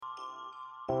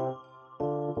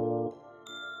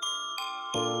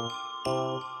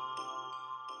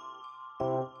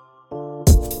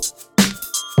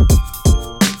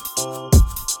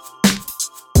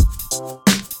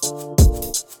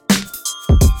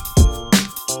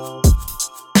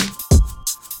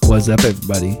What's up,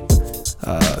 everybody?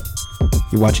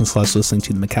 You're watching / listening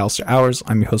to the McAllister Hours.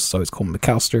 I'm your host, as always, Coleman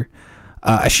McAllister.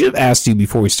 I should have asked you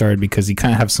before we started because you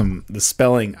kind of have the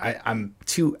spelling. I'm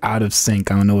too out of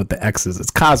sync. I don't know what the X is. It's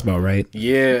Cosmo, right?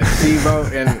 Yeah, see, bro,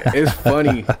 and it's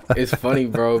funny. It's funny,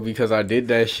 bro, because I did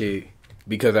that shit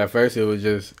because at first it was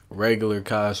just regular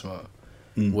Cosmo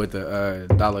with the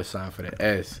 $ for the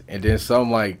S. And then some,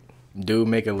 like, dude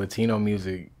making Latino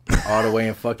music all the way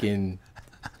in fucking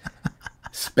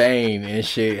Spain and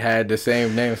shit had the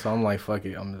same name. So I'm like, fuck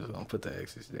it. I'm just going to put the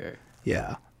X's there.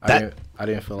 Yeah. I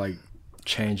didn't feel like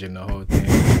changing the whole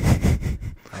thing.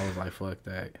 I was like, fuck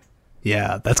that.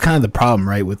 Yeah, that's kind of the problem,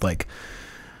 right? With like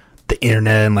the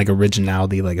internet and like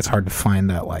originality, like it's hard to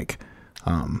find that like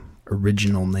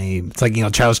original name. It's like,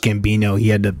 Charles Gambino, he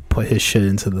had to put his shit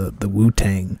into the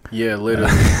Wu-Tang. Yeah,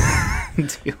 literally.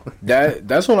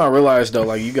 That's when I realized though,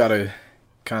 like you gotta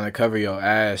kind of cover your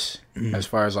ass as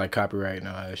far as like copyright and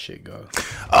all that shit go.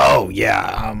 Oh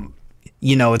yeah.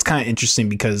 It's kind of interesting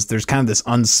because there's kind of this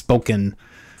unspoken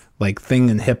like thing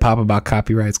in hip hop about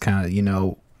copyrights, kind of,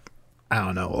 I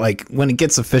don't know, like when it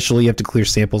gets official, you have to clear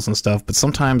samples and stuff. But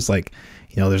sometimes, like,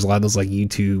 there's a lot of those like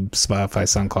YouTube, Spotify,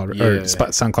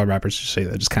 SoundCloud rappers just say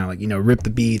that, just kind of like, rip the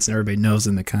beats and everybody knows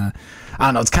them. They kind of, I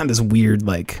don't know, it's kind of this weird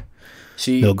like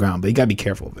middle ground, but you gotta be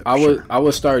careful of it. I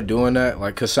would start doing that,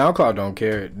 like, cause SoundCloud don't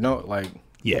care. No, like,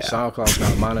 yeah, SoundCloud's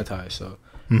not monetized, so.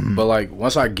 But like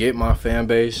once I get my fan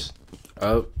base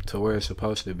up to where it's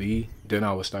supposed to be, then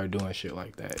I would start doing shit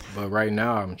like that. But right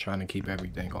now, I'm trying to keep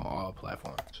everything on all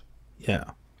platforms. Yeah.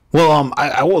 Well,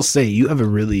 I will say you have a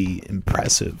really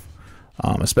impressive,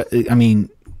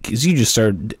 because you just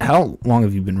started. How long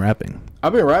have you been rapping?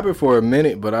 I've been rapping for a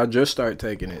minute, but I just started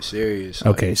taking it serious.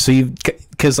 Okay, like, so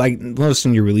because I noticed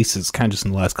in your releases, kind of just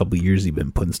in the last couple of years, you've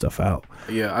been putting stuff out.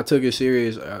 Yeah, I took it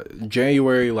serious.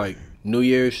 January, like New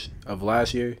Year's of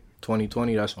last year,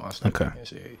 2020. That's when I started taking it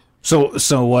serious.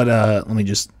 So what? Let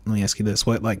me ask you this: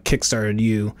 what like kickstarted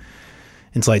you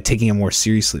into like taking it more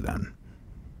seriously then?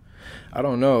 I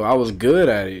don't know. I was good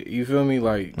at it. You feel me?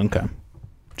 Like, okay,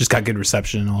 just got good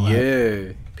reception and all that.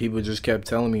 Yeah, people just kept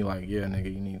telling me like, yeah,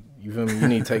 nigga, you feel me? You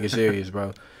need to take it serious,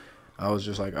 bro. I was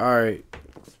just like, all right,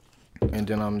 and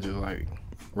then I'm just like,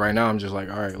 right now I'm just like,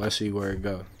 all right, let's see where it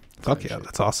goes. Fuck yeah,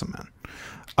 that's awesome,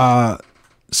 man.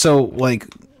 So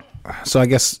I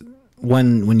guess.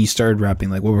 When you started rapping,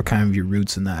 like what were kind of your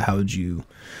roots in that? How did you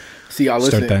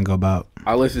start that and go about?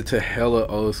 I listen to hella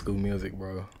old school music,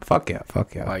 bro. Fuck yeah.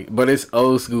 Like, but it's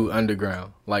old school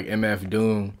underground, like MF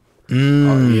Doom.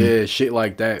 Yeah, shit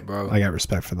like that, bro. I got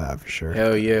respect for that for sure.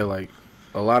 Hell yeah, like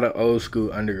a lot of old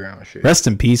school underground shit. Rest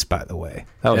in peace, by the way.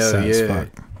 That was sad as fuck.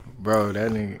 Bro, that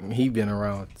nigga, he been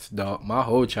around my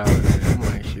whole childhood. I'm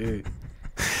like, shit.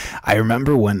 I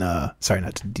remember when, sorry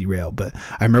not to derail, but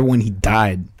I remember when he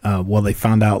died, they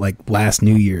found out like last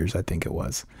New Year's, I think it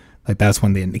was. Like that's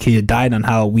when he had died on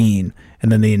Halloween,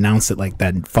 and then they announced it like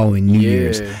that following New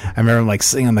Year's. I remember like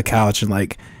sitting on the couch and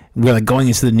like, we're like going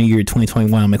into the New Year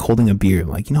 2021, I'm like holding a beer. I'm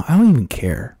like, I don't even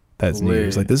care. That's New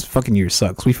Year's. Like this fucking year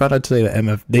sucks. We found out today that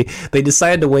MF they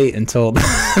decided to wait until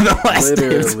the last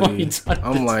day of 2020.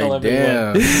 I'm like,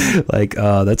 damn. Like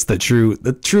that's the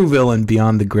true villain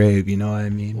beyond the grave. You know what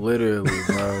I mean? Literally,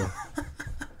 bro.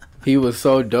 He was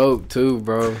so dope too,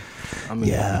 bro. I mean,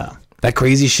 yeah, that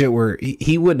crazy shit where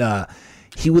he would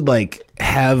like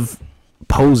have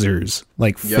posers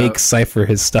like fake cipher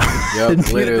his stuff.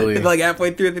 Literally. Like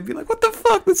halfway through, they'd be like, "What the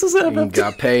fuck? This is happening." He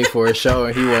got paid for a show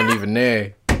and he wasn't even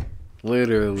there.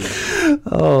 Literally.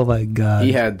 Oh my god.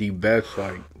 He had the best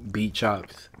like beat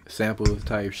chops, samples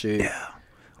type shit. Yeah.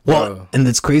 Well, and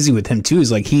that's crazy with him too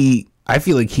is like I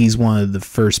feel like he's one of the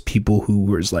first people who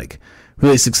was like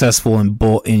really successful in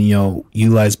both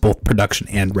utilize both production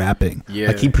and rapping. Yeah.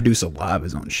 Like he produced a lot of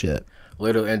his own shit.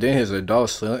 Literally, and then his Adult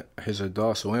Swim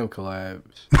collabs.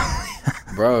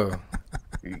 Bro.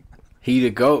 He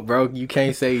the GOAT, bro. You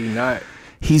can't say he's not.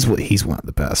 He's one of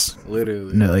the best.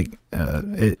 Literally.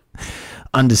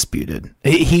 Undisputed.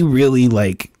 He really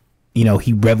like,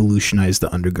 he revolutionized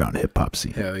the underground hip hop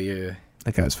scene. Hell yeah.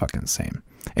 That guy was fucking insane.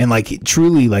 And like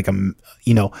truly like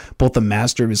both a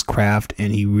master of his craft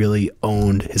and he really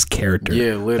owned his character.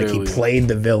 Yeah, literally. Like he played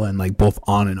the villain like both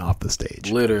on and off the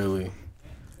stage. Literally.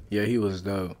 Yeah, he was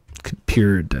dope.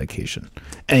 Pure dedication.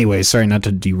 Anyway, sorry not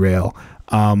to derail.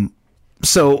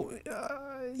 So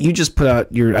you just put out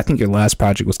I think your last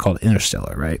project was called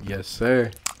Interstellar, right? Yes, sir.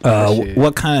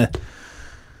 What kind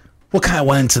What kind of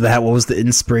went into that? What was the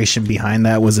inspiration behind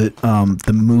that? Was it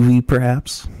the movie,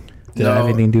 perhaps? Did it have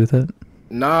anything to do with it?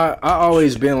 Nah, I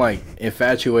always been like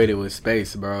infatuated with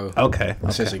space, bro. Okay.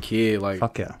 Since a kid, like,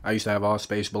 fuck yeah. I used to have all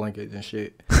space blankets and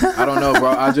shit. I don't know, bro.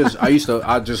 I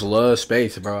just love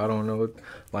space, bro. I don't know,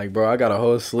 like, bro. I got a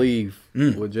whole sleeve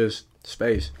with just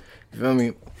space. You feel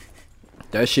me?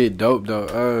 That shit dope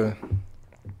though.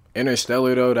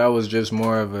 Interstellar though, that was just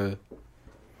more of a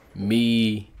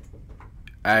me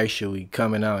actually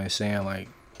coming out and saying like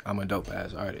I'm a dope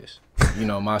ass artist. You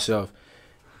know, myself.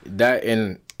 That,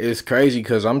 and it's crazy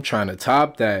because I'm trying to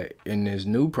top that in this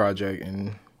new project,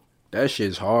 and that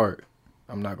shit's hard.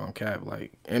 I'm not gonna cap.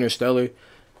 Like Interstellar,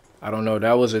 I don't know.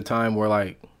 That was a time where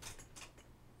like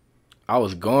I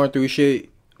was going through shit,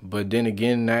 but then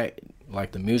again, that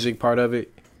like the music part of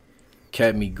it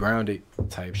kept me grounded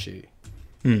type shit.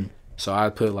 So I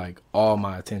put like all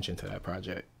my attention to that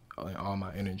project and all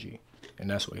my energy, and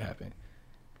that's what happened.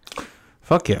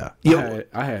 Fuck yeah.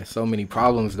 I had so many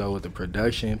problems though with the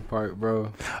production part,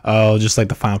 bro. Oh, just like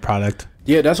the final product.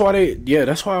 Yeah, that's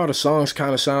why all the songs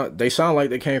kind of sound like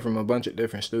they came from a bunch of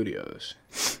different studios,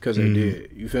 because they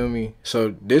did. You feel me?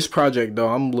 So this project though,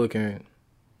 I'm looking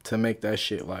to make that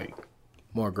shit like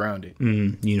more grounded,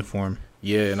 uniform.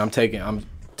 Yeah, and I'm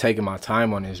taking my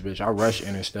time on this bitch. I rushed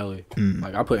Interstellar.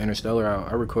 Like I put Interstellar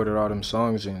out. I recorded all them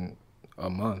songs in a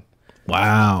month.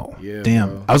 Wow. Yeah. Damn.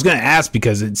 Bro. I was gonna ask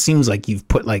because it seems like you've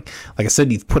put like I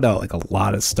said, you've put out like a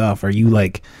lot of stuff. Are you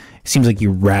like? It seems like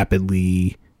you're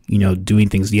rapidly, doing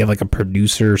things. Do you have like a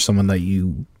producer, someone that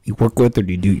you work with, or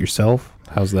do you do it yourself?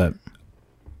 How's that?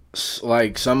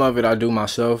 Like some of it I do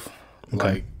myself.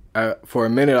 Okay. Like for a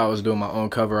minute I was doing my own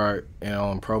cover art and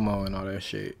own promo and all that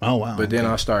shit. Oh wow. But then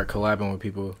I start collabing with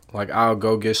people. Like I'll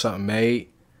go get something made,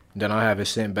 then I'll have it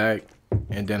sent back,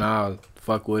 and then I'll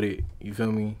fuck with it. You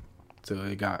feel me? So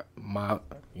it got my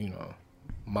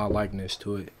my likeness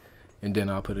to it, and then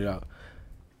I'll put it out.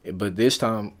 But this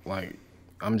time, like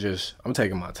I'm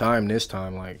taking my time this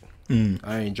time. Like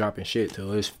I ain't dropping shit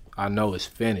till I know it's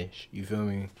finished. You feel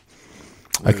me?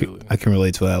 I can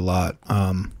relate to that a lot.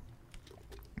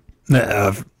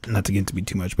 Not to get to be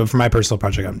too much, but for my personal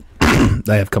project that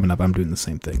I have coming up, I'm doing the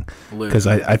same thing because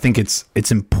I think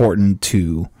it's important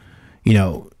to,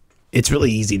 it's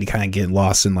really easy to kind of get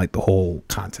lost in like the whole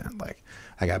content. Like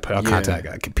I gotta put out content, I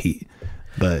gotta compete.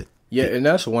 But and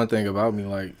that's one thing about me.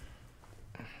 Like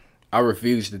I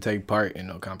refuse to take part in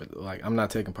no competition. Like I'm not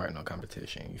taking part in no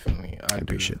competition. You feel me? I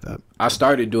appreciate that. I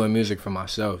started doing music for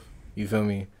myself. You feel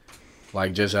me?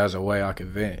 Like just as a way I could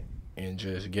vent and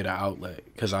just get an outlet.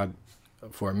 Cause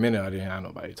for a minute I didn't have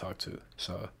nobody to talk to,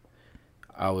 so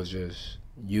I was just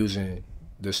using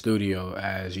the studio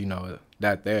as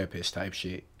that therapist type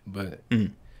shit. But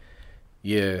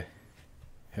yeah,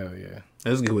 hell yeah,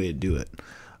 that's a good way to do it.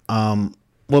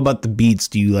 What about the beats?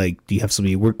 Do you have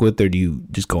somebody you work with, or do you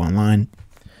just go online?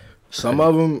 Some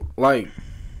of them, like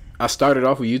I started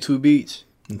off with YouTube beats,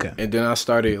 okay, and then I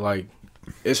started like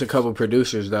it's a couple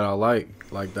producers that I like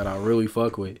that I really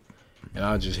fuck with, and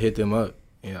I just hit them up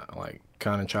and like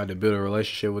kind of tried to build a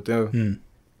relationship with them,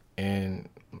 and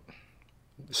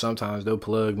sometimes they'll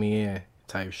plug me in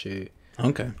type shit.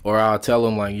 Okay. Or I'll tell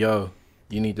them like, yo,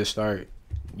 you need to start,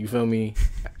 you feel me,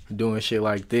 doing shit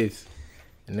like this.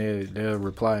 And they'll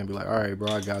reply and be like, all right, bro,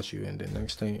 I got you. And then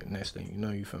next thing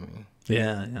you feel me?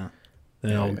 Yeah.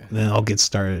 Then I'll get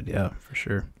started. Yeah, for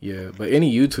sure. Yeah, but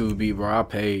any YouTube beat, bro, I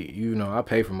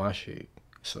pay for my shit.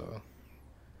 So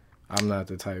I'm not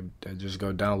the type that just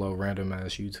go download random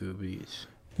ass YouTube beats.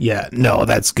 Yeah, no,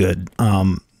 that's good.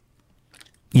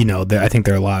 I think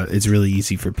there are a lot. It's really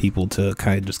easy for people to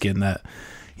kind of just get in that.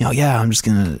 I'm just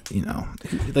gonna,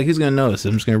 like who's gonna notice?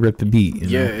 I'm just gonna rip the beat.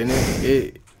 Yeah, and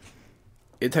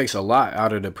it takes a lot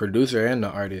out of the producer and the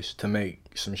artist to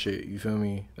make some shit. You feel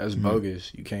me? That's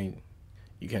bogus. You can't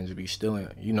just be stealing.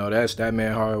 That's that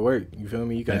man hard work. You feel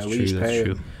me? You can at least pay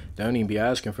it. They don't even be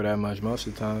asking for that much most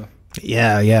of the time.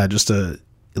 Yeah, just a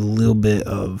little bit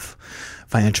of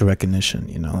financial recognition,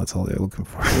 that's all they're looking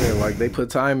for. Yeah, like they put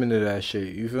time into that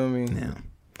shit, you feel me? Yeah.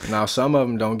 Now some of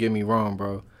them, don't get me wrong,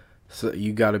 bro, so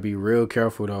you gotta be real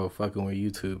careful though fucking with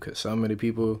YouTube, because some of the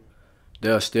people,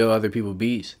 they'll steal other people's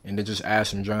beats and then just add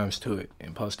some drums to it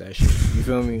and post that shit. You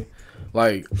feel me?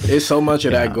 Like it's so much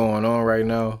of that going on right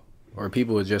now, or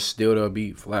people would just steal their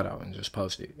beat flat out and just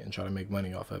post it and try to make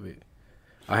money off of it.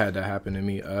 I had that happen to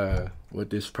me with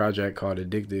this project called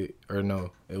Addicted, or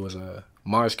no, it was a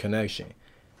Mars Connection,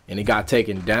 and it got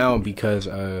taken down because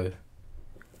I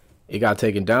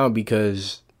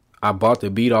bought the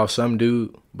beat off some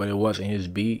dude, but it wasn't his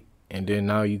beat. And then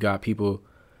now you got people,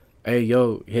 hey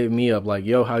yo, hit me up like,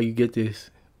 yo, how you get this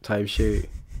type shit.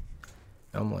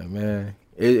 I'm like, man,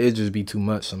 it just be too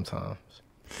much sometimes.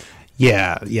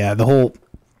 Yeah,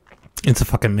 it's a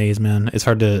fucking maze, man. It's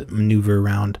hard to maneuver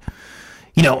around.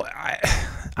 I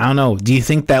don't know. Do you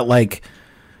think that like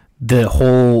the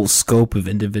whole scope of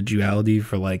individuality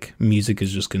for like music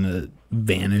is just gonna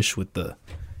vanish with the,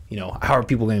 how are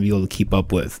people gonna be able to keep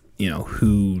up with,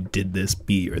 who did this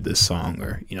beat or this song,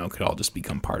 or it could all just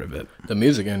become part of it? The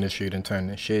music industry done turned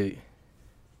this shit.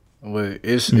 But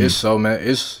it's so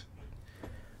mad.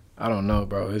 I don't know,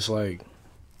 bro. It's like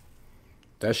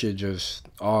that shit just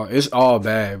it's all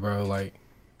bad, bro. Like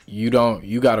you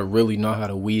gotta really know how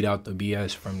to weed out the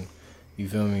BS from, you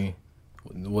feel me,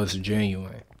 what's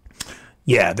genuine.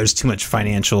 Yeah, there's too much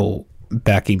financial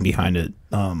backing behind it.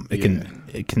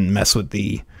 It can mess with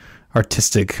the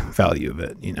artistic value of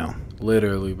it,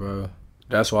 Literally, bro.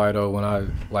 That's why though, when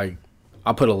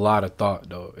I put a lot of thought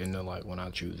though into like when I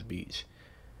choose beats.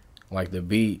 Like the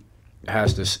beat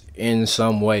has to in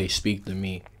some way speak to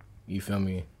me. You feel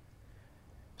me?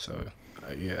 So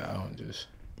yeah, I don't just.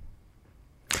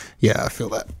 Yeah, I feel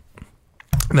that.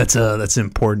 That's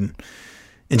important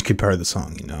intricate part of the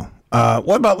song,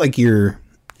 What about like your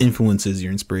influences,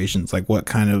 your inspirations? Like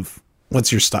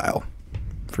what's your style?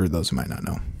 For those who might not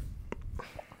know.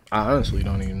 I honestly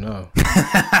don't even know.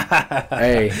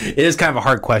 Hey, it is kind of a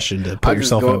hard question to put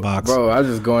yourself in a box. Bro, I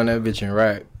just go in that bitch and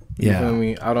rap. You feel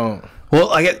me? I don't.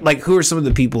 Well, I get like, who are some of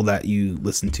the people that you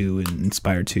listen to and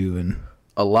inspire to? And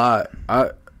a lot.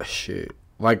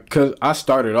 Like, cause I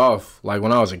started off like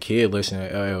when I was a kid listening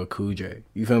to LL Cool J.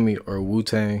 You feel me? Or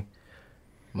Wu-Tang,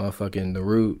 motherfucking The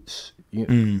Roots.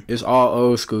 It's all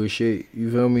old school shit.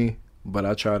 You feel me? But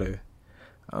I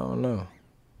don't know.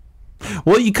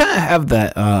 Well, you kind of have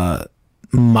that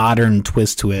modern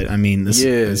twist to it. I mean,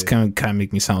 this kind of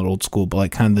make me sound old school, but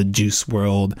like kind of the Juice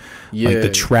WRLD, like the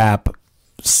trap,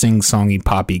 sing-songy,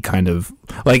 poppy kind of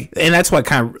like, and that's what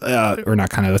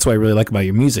that's what I really like about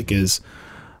your music is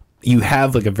you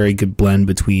have like a very good blend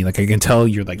between, like, I can tell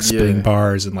you're like spitting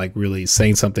bars and like really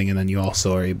saying something, and then you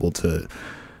also are able to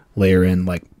layer in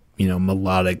like,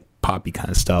 melodic poppy kind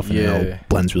of stuff, and it all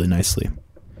blends really nicely.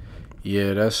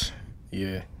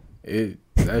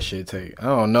 That shit take, I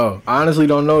don't know. I honestly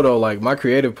don't know though. Like my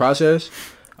creative process,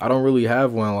 I don't really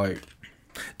have one. Like,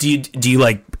 do you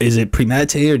like, is it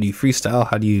premeditated or do you freestyle?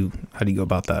 How do you go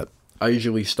about that? I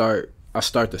usually start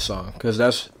the song, because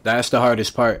that's the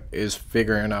hardest part, is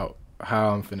figuring out how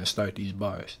I'm finna start these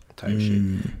bars type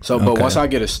shit. So, but once I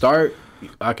get a start,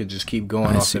 I could just keep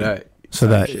going off of that. So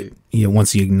that shit.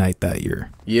 Once you ignite that, you're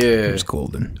just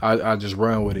golden. I just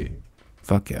run with it.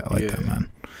 Fuck yeah, I like that, man.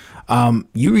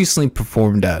 You recently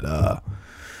performed at the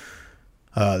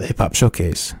Hip Hop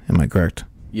Showcase. Am I correct?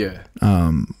 Yeah.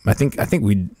 I think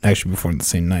we actually performed the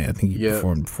same night. I think you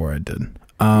performed before I did.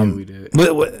 We did.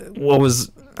 What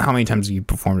was? How many times have you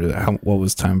performed it? What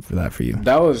was time for that for you?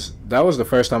 That was the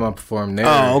first time I performed there.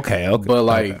 Oh, okay. But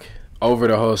like over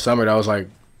the whole summer, that was like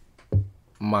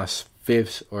my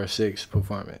 5th or 6th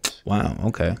performance. Wow.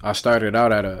 Okay. I started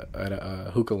out at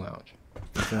a hookah lounge.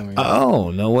 You feel me? Oh,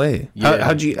 no way. Yeah.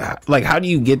 How do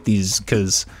you get these?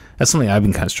 Because that's something I've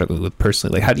been kind of struggling with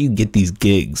personally. Like, how do you get these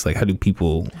gigs? Like, how do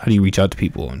you reach out to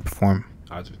people and perform?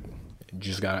 I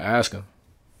just gotta ask them.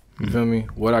 You feel me?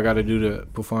 What I gotta do to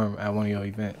perform at one of your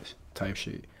events type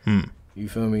shit. You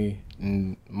feel me?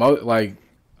 And like,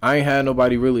 I ain't had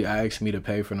nobody really ask me to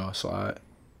pay for no slot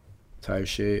type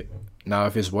shit. Now,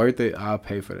 if it's worth it, I'll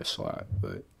pay for the slot.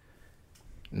 But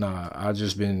nah, I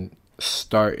just been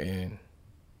starting.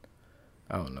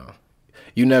 I don't know.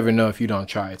 You never know if you don't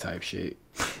try type shit.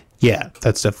 Yeah,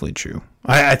 that's definitely true.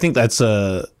 I think that's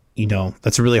a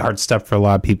really hard step for a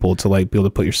lot of people to like be able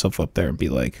to put yourself up there and be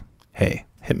like, hey,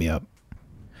 hit me up.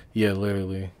 Yeah,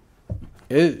 literally.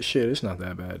 It's not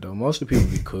that bad though. Most of the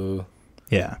people be cool.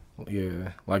 Yeah.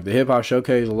 Yeah. Like the Hip Hop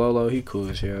Showcase, Lolo, he cool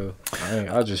as hell.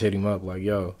 I just hit him up like,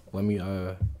 yo, let me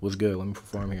what's good? Let me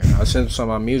perform here. I sent him some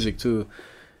of my music too.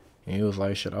 And he was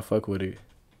like, shit, I fuck with it.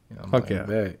 Fuck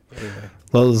yeah.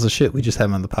 Lolo's the shit. We just had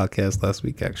him on the podcast last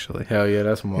week, actually. Hell yeah,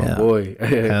 that's my boy.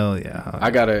 Hell yeah.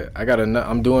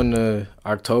 I'm doing the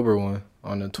October one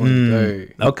on the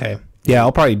 23rd. Okay. Yeah,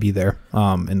 I'll probably be there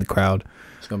in the crowd.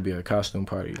 It's gonna be a costume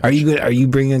party. Are you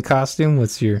bringing a costume?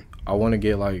 What's your? I want to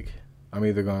get like, I'm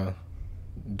either gonna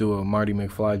do a Marty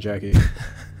McFly jacket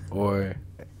or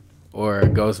a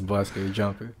Ghostbuster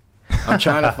jumper. I'm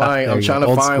trying to find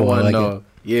one like though.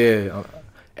 Yeah,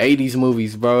 80s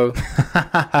movies, bro.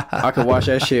 I could watch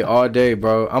that shit all day,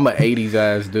 bro. I'm an 80s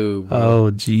ass dude, bro.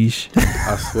 Oh, geesh.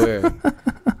 I swear.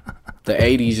 The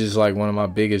 80s is like one of my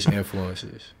biggest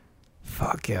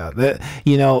Fuck yeah.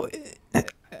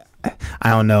 I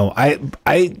don't know.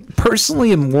 I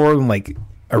personally am more like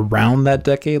around that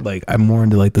decade. Like I'm more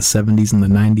into like the 70s and the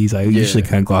 90s. I usually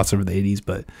kind of gloss over the 80s,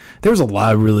 but there was a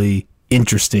lot of really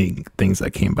interesting things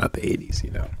that came about the 80s, you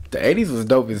know. The 80s was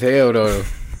dope as hell though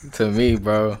to me,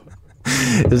 bro.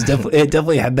 It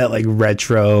definitely had that like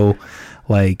retro,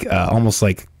 like almost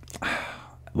like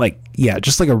yeah,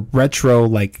 just like a retro,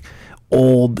 like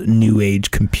old new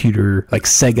age computer, like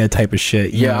Sega type of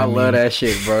shit. Yeah, I love that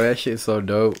shit, bro. That shit's so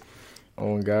dope.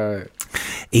 Oh my god,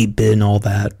 8-bit and all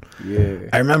that. Yeah,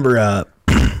 I remember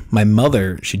my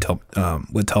mother. She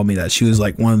would tell me that she was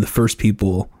like one of the first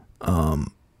people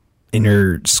in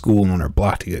her school and on her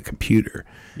block to get a computer.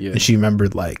 Yeah, and she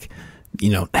remembered like, you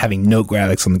know, having no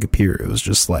graphics on the computer. It was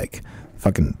just like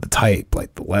fucking the type,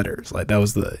 like the letters. Like that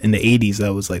was in the 80s.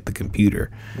 That was like the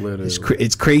computer. Literally,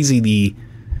 it's crazy.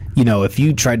 You know, if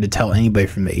you tried to tell anybody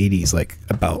from the 80s like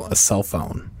about a cell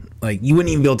phone, like you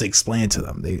wouldn't even be able to explain it to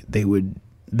them. They wouldn't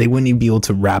even be able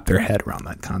to wrap their head around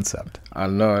that concept. I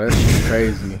know, that's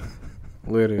crazy.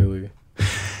 Literally.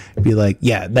 Be like,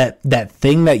 yeah, that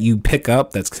thing that you pick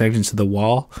up that's connected to the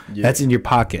wall, that's in your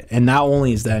pocket. And not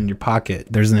only is that in your pocket,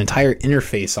 there's an entire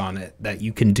interface on it that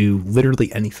you can do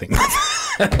literally anything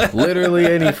with. Literally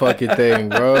any fucking thing,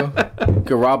 bro. You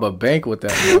could rob a bank with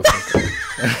that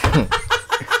motherfucker.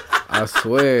 I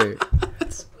swear.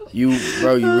 You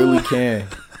really can.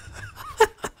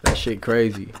 That shit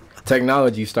crazy.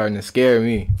 Technology starting to scare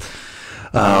me.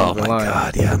 Oh my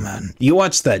god, yeah, man. You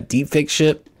watch that deepfake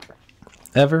shit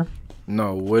ever?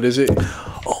 No, what is it?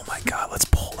 Oh my god, let's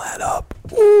pull that up.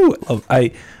 Ooh,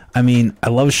 I mean, I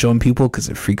love showing people because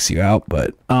it freaks you out,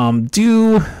 but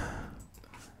do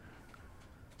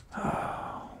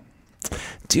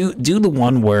the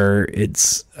one where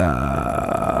it's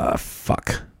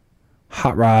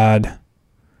Hot Rod,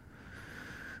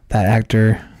 that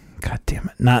actor. God damn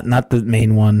it. Not the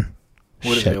main one.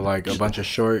 What is it, like a bunch of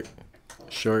short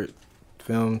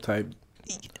film type?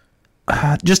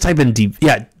 Just type in do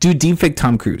deepfake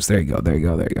Tom Cruise. There you go. Is that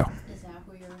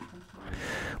who you're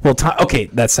Well, okay,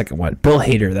 that second one. Bill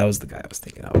Hader, that was the guy I was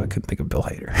thinking of. I couldn't think of Bill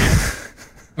Hader.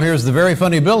 Here's the very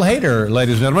funny Bill Hader,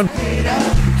 ladies and gentlemen.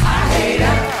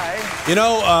 You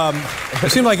know,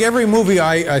 it seemed like every movie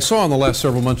I saw in the last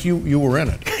several months, you were in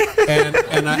it.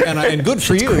 And good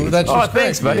for you. Great. That's just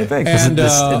thanks, great. buddy. Thanks. And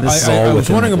I was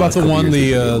wondering about the one,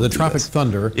 the Tropic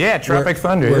Thunder. Yeah, Tropic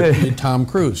Thunder. Where Tom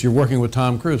Cruise. You're working with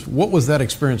Tom Cruise. What was that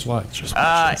experience like?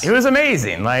 It was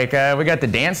amazing. Like we got to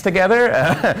dance together.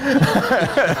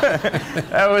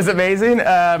 That was amazing.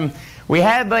 We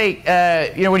had like,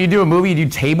 when you do a movie, you do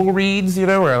table reads,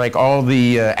 where like all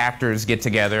the actors get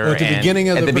together. At the beginning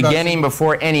of the production? Beginning,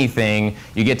 before anything,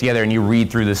 you get together and you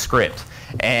read through the script.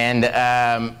 And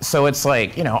so it's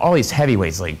like, all these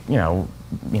heavyweights, like,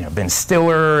 Ben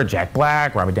Stiller, Jack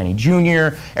Black, Robert Downey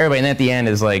Jr., everybody. And at the end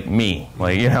is like me,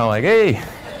 like, like, hey,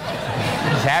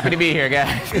 just happy to be here,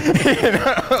 guys.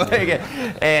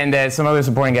 And some other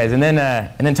supporting guys. And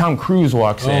then Tom Cruise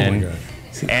walks in. My God.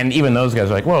 And even those guys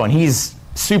are like, whoa, and he's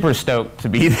super stoked to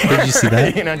be there. Did you see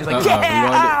that? Just like,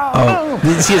 yeah! Oh,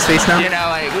 did you see his face now?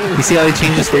 You see how he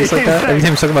changed his face like that? Every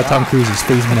time he's talking about Tom Cruise, his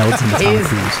face melts into Tom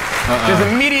Cruise. Just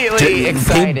immediately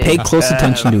excited. Pay close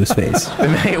attention to his face.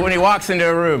 When he walks into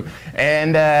a room.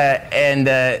 And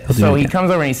so he comes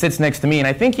over and he sits next to me, and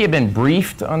I think he had been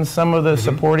briefed on some of the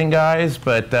supporting guys,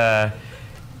 but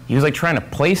he was like trying to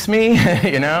place me,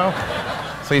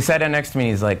 So he sat down next to me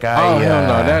and he's like, hell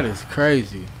no, that is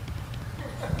crazy.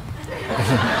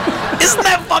 Isn't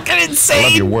that fucking insane? I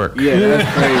love your work. Yeah, that's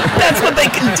crazy. That's what they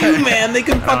can do, man. They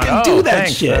can fucking do that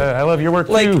thanks. shit. I love your work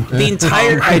like, too. The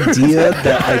entire idea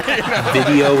that like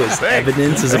video is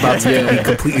evidence is about to be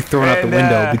completely thrown out the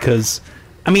window because,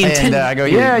 I mean, I go,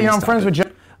 I'm friends with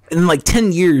John. In like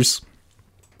 10 years,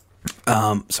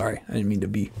 sorry, I didn't mean to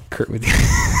be curt with you.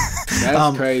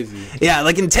 That's crazy. Yeah,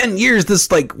 like in 10 years,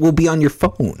 this like will be on your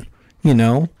phone,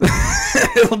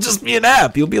 It'll just be an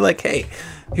app. You'll be like, hey,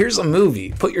 here's a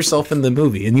movie. Put yourself in the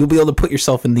movie. And you'll be able to put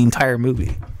yourself in the entire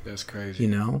movie. That's crazy.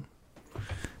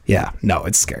 Yeah, no,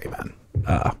 it's scary, man.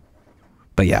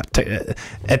 But yeah,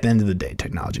 at the end of the day,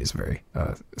 technology is a very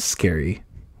scary,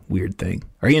 weird thing.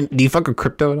 Do you fuck with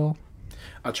crypto at all?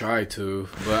 I tried to,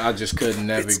 but I just couldn't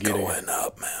never get it. It's going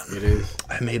up, man. It is.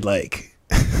 I made like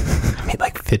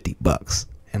 $50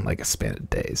 in like a span of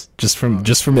days just from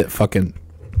it fucking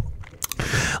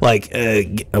like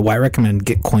I recommend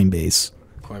get Coinbase.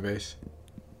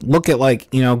 Look at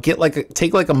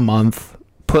take like a month,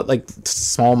 put like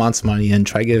small amounts of money in,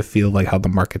 try to get a feel like how the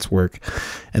markets work,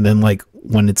 and then like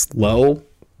when it's low,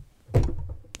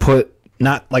 put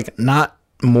not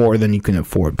more than you can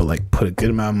afford, but like put a good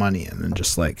amount of money in and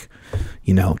just like,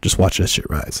 you know, just watch that shit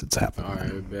rise. It's happening. All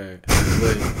right, bet.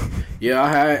 Yeah, I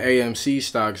had AMC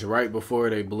stocks right before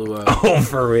they blew up. Oh,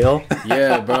 for real?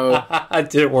 Yeah, bro.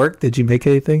 Did it work? Did you make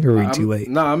anything, or were you too late?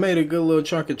 No, I made a good little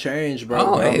chunk of change, bro.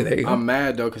 Oh, hey, there you go. I'm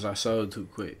mad though because I sold too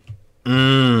quick.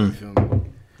 Mm. You feel me?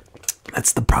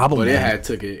 That's the problem. But man. it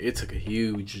took a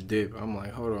huge dip. I'm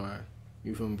like, hold on,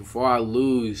 you feel me? Before I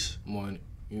lose money,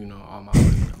 you know, all my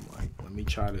money, I'm like, let me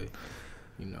try to,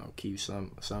 you know, keep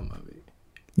some of it.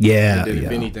 Yeah. And then yeah.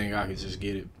 if anything, I could just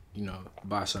get it, you know,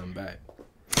 buy something back.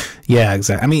 Yeah,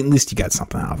 exactly. I mean, at least you got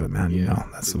something out of it, man. Yeah. You know,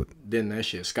 that's what. Then that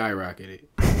shit skyrocketed.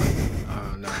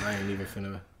 No, I ain't even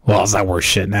finna. Well, it's not worth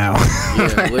shit now.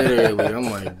 Yeah, literally. I'm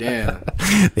like, damn.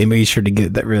 They made sure to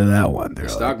get rid of that one. The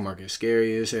stock market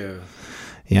scary as hell.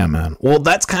 Yeah, man. Well,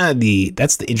 that's kind of the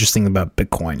interesting about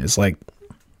Bitcoin is like,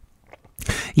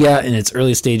 yeah, in its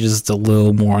early stages, it's a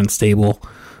little more unstable.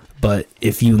 But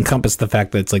if you encompass the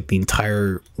fact that it's like the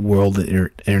entire world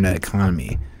internet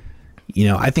economy, you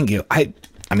know, I think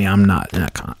I mean, I'm not an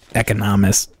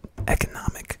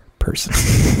economic person.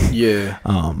 Yeah.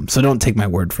 So don't take my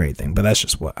word for anything. But that's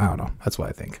just what I don't know. That's what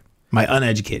I think. My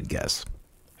uneducated guess.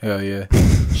 Hell yeah.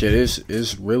 Shit,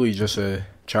 it's really just a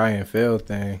try and fail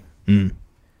thing. Mm.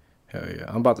 Hell yeah.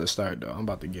 I'm about to start though. I'm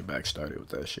about to get back started with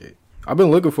that shit. I've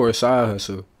been looking for a side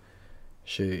hustle.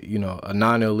 Shit, you know, a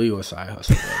non-illegal side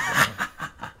hustle.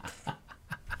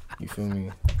 You feel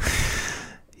me?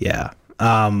 Yeah.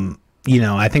 You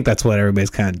know, I think that's what everybody's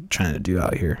kind of trying to do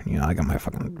out here. You know, I got my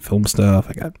fucking film stuff.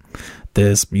 I got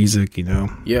this music, you know.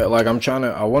 Yeah, like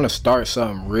I want to start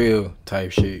something real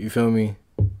type shit. You feel me?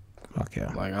 Fuck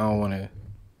yeah. Like, I don't want to.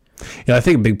 You know, I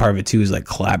think a big part of it too is like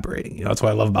collaborating. You know, that's what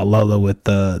I love about Lolo with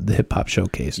the hip hop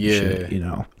showcase and shit. You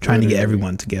know, trying to get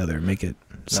everyone together and make it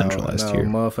centralized here.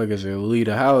 Motherfuckers will leave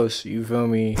the house. You feel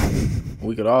me?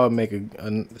 We could all make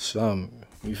some.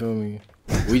 You feel me?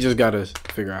 We just gotta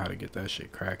figure out how to get that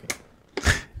shit cracking.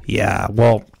 Yeah,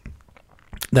 well,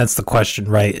 that's the question,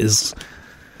 right? Is,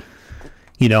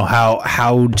 you know,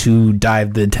 how to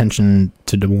dive the attention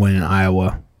to Des Moines in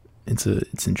Iowa. It's an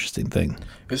interesting thing.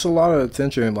 It's a lot of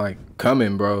attention like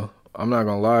coming, bro. I'm not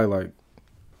gonna lie, like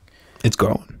it's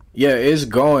growing. Yeah, it's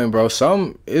going, bro. It's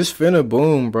finna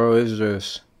boom, bro. It's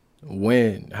just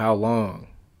when, how long.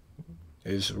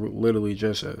 It's literally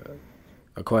just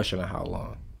a question of how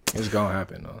long. It's gonna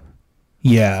happen though.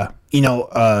 Yeah, you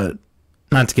know,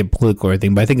 not to get political or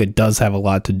anything, but I think it does have a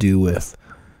lot to do with,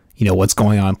 you know, what's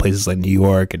going on in places like New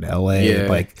York and LA,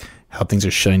 like how things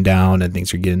are shutting down and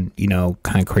things are getting, you know,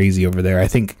 kind of crazy over there. I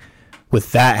think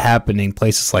with that happening,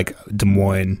 places like Des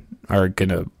Moines are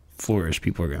gonna flourish.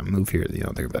 People are gonna move here. You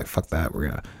know, they're gonna be like, fuck that. We're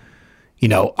gonna, you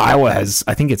know, Iowa has,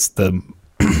 I think it's the,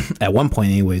 at one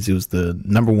point anyways, it was the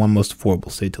 #1 most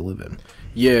affordable state to live in.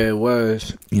 Yeah, it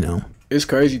was. You know, it's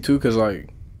crazy too, cause like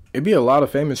it'd be a lot of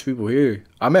famous people here.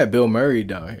 I met Bill Murray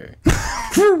down here.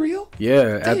 For real?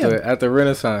 Yeah, at the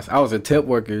Renaissance. I was a tip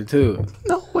worker too.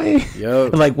 No way. Yo.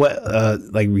 Like what?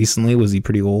 Like recently, was he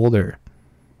pretty old or?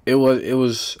 It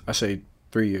was. I say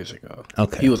 3 years ago.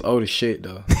 Okay. He was old as shit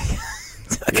though.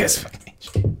 I guess.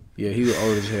 Yeah, he was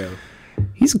old as hell.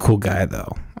 He's a cool guy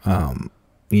though.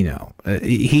 You know,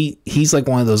 he's like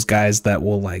one of those guys that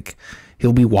will like.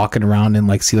 He'll be walking around and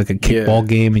like see like a kickball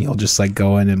game, and he'll just like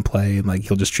go in and play, and like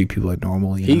he'll just treat people like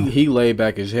normal. You know? He laid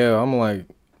back as hell. I'm like,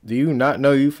 do you not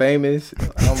know you famous?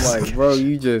 I'm like, bro,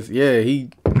 you just he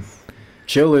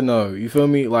chilling though. You feel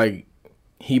me? Like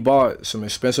he bought some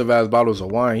expensive ass bottles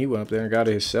of wine. He went up there and got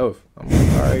it himself. I'm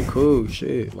like, all right, cool,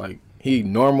 shit. Like he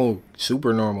normal,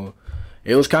 super normal.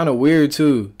 It was kind of weird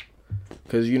too,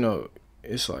 cause you know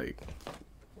it's like.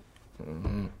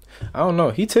 I don't know.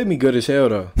 He tipped me good as hell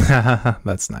though.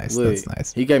 That's nice. Look, that's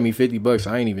nice. He gave me $50.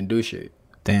 I ain't even do shit.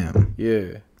 Damn.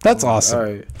 Yeah. That's awesome. All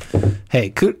right.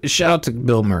 Hey, shout out to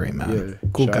Bill Murray, man. Yeah.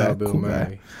 Cool shout guy. Out Bill cool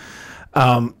Murray.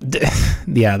 guy.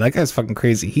 Yeah, that guy's fucking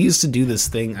crazy. He used to do this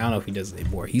thing. I don't know if he does it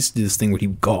anymore. He used to do this thing where he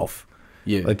would golf.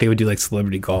 Yeah. Like they would do like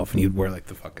celebrity golf, and he'd wear like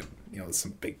the fucking, you know,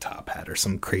 some big top hat or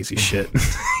some crazy shit.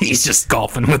 He's just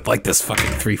golfing with like this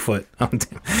fucking 3 foot,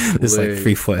 this like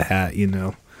 3 foot hat, you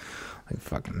know. Like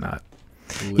fucking nut.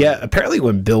 Yeah, apparently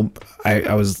when Bill, I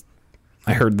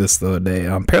heard this the other day.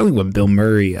 Apparently when Bill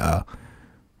Murray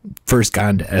first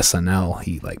got into SNL,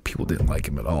 he like people didn't like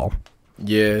him at all.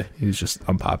 Yeah, he was just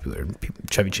unpopular.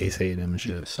 Chevy Chase hated him and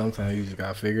shit. Sometimes you just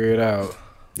gotta figure it out.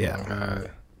 Yeah, oh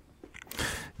God.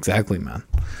 Exactly, man.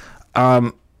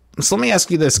 So let me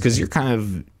ask you this, because you're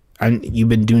kind of, you've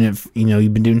been doing it. You know,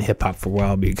 you've been doing hip hop for a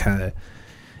while, but you're kind of,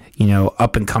 you know,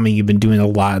 up and coming. You've been doing a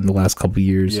lot in the last couple of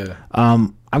years. Yeah.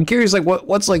 I'm curious, like,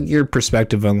 what's like your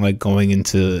perspective on like going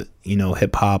into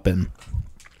hip hop, and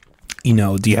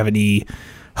do you have any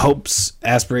hopes,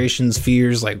 aspirations,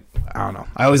 fears? Like, I don't know.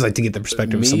 I always like to get the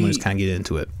perspective of someone who's kind of getting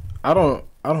into it. I don't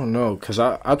know, cause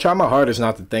I try my hardest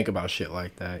not to think about shit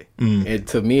like that. And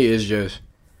to me, it's just,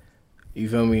 you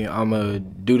feel me? I'm gonna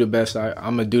do the best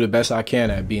I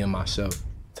can at being myself,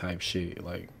 type shit.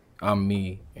 Like, I'm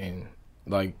me, and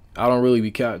like I don't really be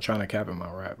trying to cap in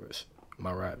my raps.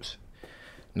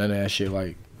 None of that shit.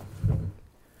 Like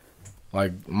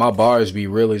my bars be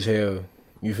real as hell.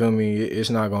 You feel me? It's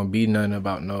not gonna be nothing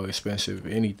about no expensive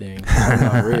anything. I'm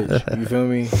not rich. You feel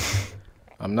me?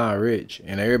 I'm not rich,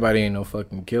 and everybody ain't no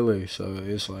fucking killer. So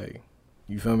it's like,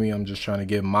 you feel me? I'm just trying to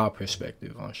get my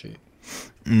perspective on shit.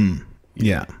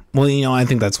 Yeah. Well, I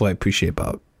think that's what I appreciate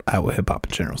about Iowa hip hop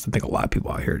in general. I think a lot of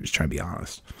people out here are just trying to be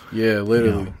honest. Yeah,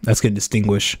 literally. That's going to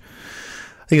distinguish.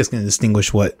 I think it's going to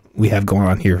distinguish what we have going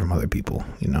on here from other people.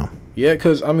 Yeah,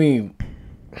 because I mean,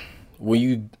 when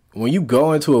you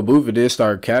go into a booth and then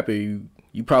start capping,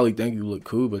 you probably think you look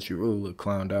cool, but you really look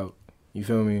clowned out. You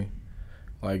feel me?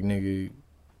 Like, nigga,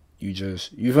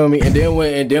 you feel me? And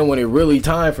then when it really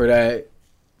time for that,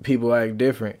 people act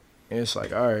different. And it's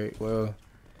like, all right, well,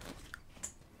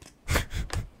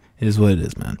 it is what it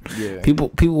is, man. Yeah. The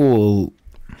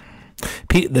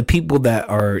people that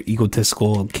are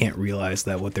egotistical can't realize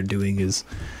that what they're doing is,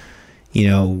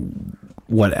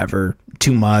 whatever,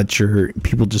 too much, or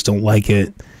people just don't like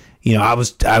it. I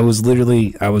was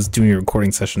doing a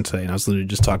recording session today, and I was literally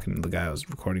just talking to the guy I was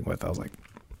recording with. I was like,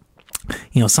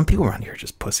 some people around here are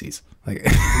just pussies. Like,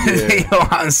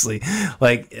 honestly,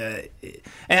 like,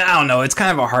 and I don't know. It's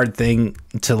kind of a hard thing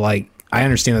to, like, I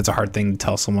understand that's a hard thing to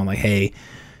tell someone, like, hey,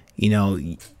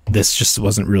 this just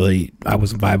wasn't really, I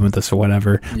wasn't vibing with this or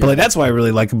whatever. Yeah. But like, that's what I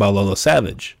really like about Lolo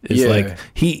Savage is like,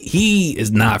 he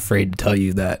is not afraid to tell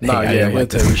you that. Nah, hey, he'll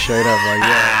tell you straight up, like,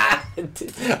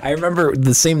 yeah. I remember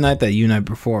the same night that you and I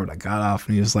performed, I got off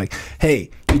and he was like,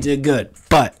 hey, you did good,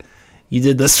 but you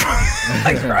did this wrong.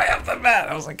 Like, right off the bat.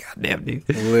 I was like, God damn, dude.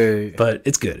 Wait. But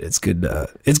it's good. It's good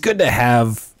to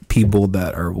have people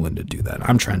that are willing to do that.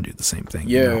 I'm trying to do the same thing.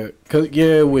 Yeah, cause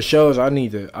with shows,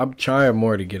 I'm trying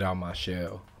more to get out my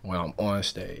shell when I'm on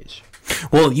stage.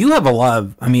 Well, you have a lot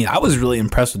of. I mean, I was really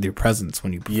impressed with your presence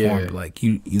when you performed. Yeah. Like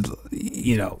you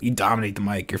dominate the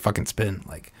mic. You're fucking spin.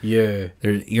 Like you're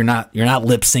not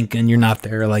lip syncing. You're not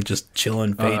there like just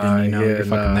chilling, fading. You're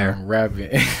fucking there. I'm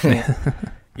rapping.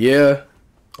 Yeah,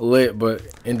 lit. But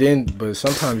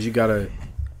sometimes you gotta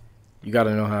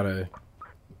know how to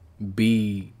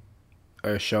be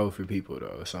a show for people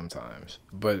though sometimes,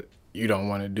 but you don't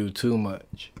want to do too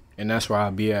much, and that's where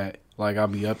I'll be at. Like, I'll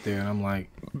be up there and I'm like,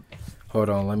 hold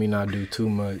on, let me not do too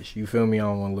much. You feel me? I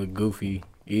don't want to look goofy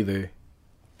either,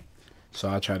 so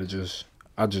I just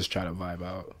try to vibe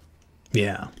out.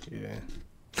 Yeah.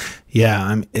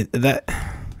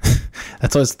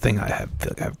 That's always the thing I have.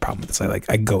 Feel like I have a problem with this.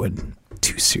 I go in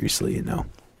too seriously, But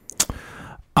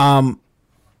I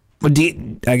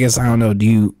guess I don't know. Do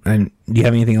you have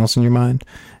anything else in your mind?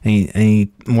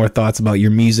 Any more thoughts about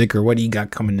your music, or what do you got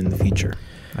coming in the future?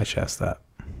 I should ask that.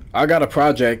 I got a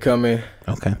project coming.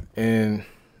 Okay. And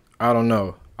I don't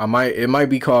know. It might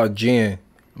be called Jinn,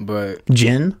 but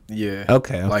Jinn? Yeah.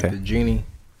 Okay. Like the genie.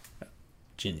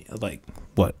 Genie. Like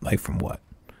what? Like from what?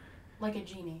 Like a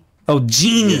genie. Oh,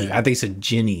 genie. Yeah. I think you said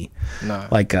Ginny. Nah.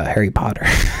 Like Harry Potter.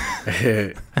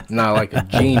 Not like a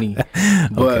genie.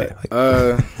 But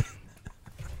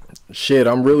shit,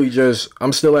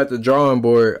 I'm still at the drawing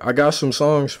board. I got some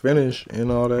songs finished and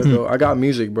all that though. I got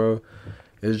music, bro.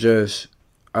 It's just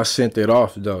I sent it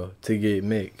off though to get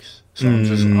mixed. So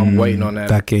I'm waiting on that.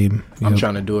 That game. Yep. I'm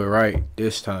trying to do it right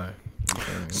this time.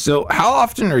 So how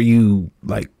often are you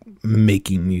like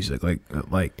making music? Like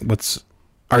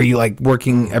are you like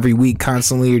working every week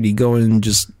constantly, or do you go in and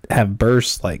just have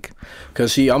bursts? Like,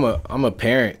 cause see, I'm a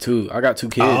parent too. I got 2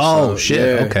 kids. Oh, so, shit.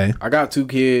 Yeah, okay. I got 2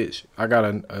 kids. I got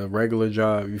a regular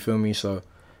job. You feel me? So,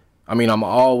 I mean, I'm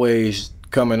always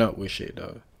coming up with shit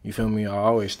though. You feel me? I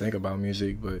always think about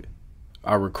music, but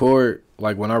I record.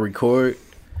 Like, when I record,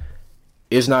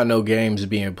 it's not no games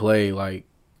being played. Like,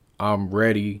 I'm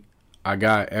ready. I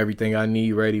got everything I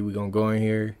need ready. We gonna go in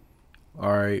here.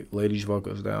 All right, ladies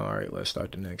vocals down. All right, let's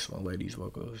start the next one. Ladies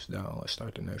vocals down. Let's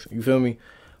start the next one. You feel me?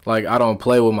 Like, I don't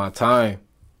play with my time,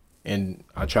 and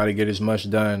I try to get as much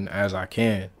done as I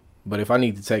can. But if I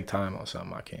need to take time on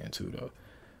something, I can too, though.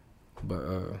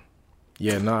 But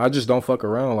I just don't fuck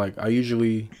around. Like, I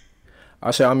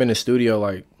say I'm in the studio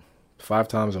like 5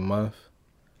 times a month.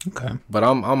 Okay. But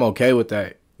I'm okay with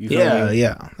that. You feel me?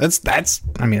 Yeah. That's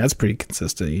I mean, that's pretty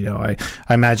consistent. I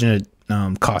imagine it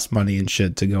costs money and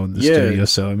shit to go in the studio.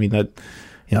 So I mean that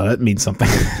that means something.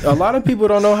 A lot of people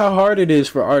don't know how hard it is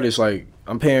for artists. Like,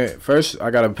 I'm paying first.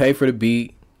 I gotta pay for the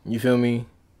beat. You feel me?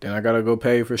 Then I gotta go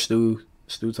pay for stew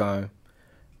time.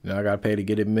 Then I gotta pay to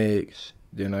get it mixed.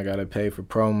 Then I gotta pay for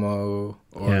promo.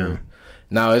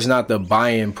 Now it's not the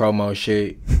buy-in promo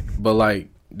shit, but like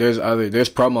there's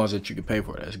promos that you can pay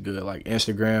for that's good. Like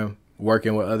Instagram,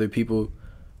 working with other people,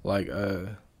 like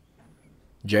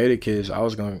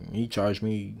Jada he charged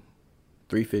me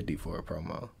 $350 for a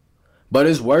promo. But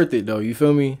it's worth it though, you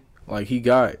feel me? Like he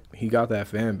got that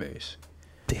fan base.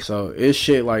 Damn. So it's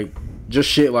shit like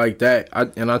that.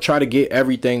 I try to get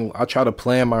everything. I try to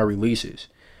plan my releases.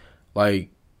 Like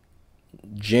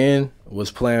Jen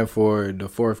was planned for the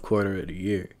fourth quarter of the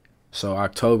year. So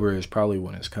October is probably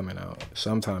when it's coming out.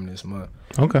 Sometime this month.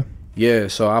 Okay. Yeah,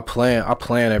 so I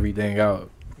plan everything out.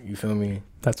 You feel me?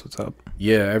 That's what's up.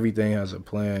 Yeah, everything has a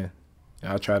plan.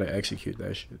 And I try to execute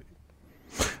that shit.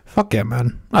 Fuck yeah,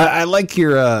 man. I like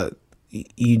your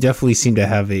you definitely seem to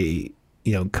have a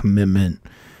commitment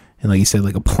and like you said,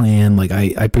 like a plan. Like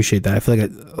I appreciate that. I feel like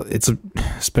it's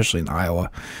especially in Iowa,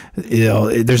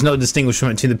 there's no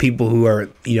distinguishment between the people who are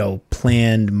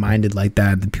planned minded like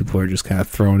that, and the people who are just kind of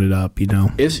throwing it up.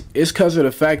 It's because of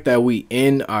the fact that we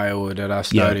in Iowa that I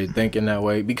started thinking that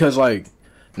way. Because like,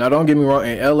 now don't get me wrong,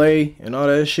 in LA and all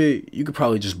that shit, you could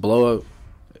probably just blow up.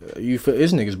 You feel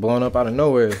this nigga's blowing up out of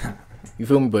nowhere. You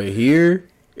feel me? But here,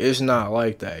 it's not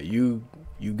like that. You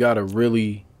gotta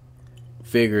really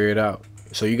figure it out.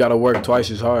 So you gotta work twice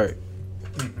as hard.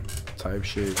 Type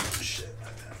shit.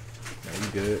 No,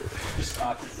 you good. Just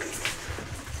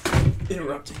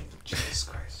interrupting. Jesus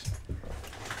Christ.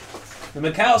 The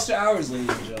McAllister Hours, ladies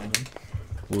and gentlemen.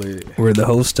 Lit. Where the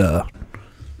host has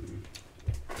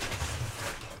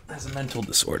a mental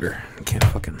disorder. Can't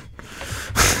fucking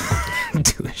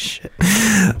do a shit.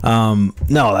 No,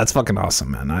 that's fucking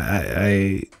awesome, man.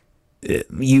 I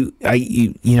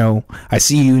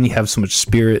see you and you have so much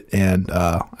spirit, and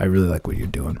I really like what you're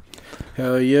doing.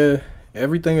 Hell yeah.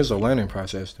 Everything is a learning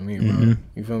process to me, bro. Mm-hmm.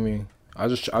 You feel me?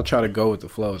 I try to go with the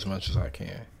flow as much as I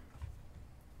can.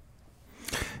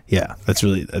 Yeah, that's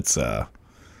really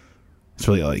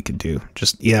all you can do.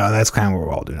 Just that's kind of what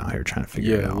we're all doing out here, trying to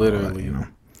figure it out. Literally.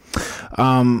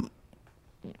 I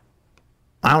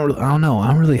don't know. I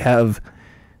don't really have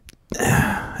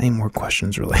any more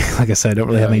questions, really. Like I said, I don't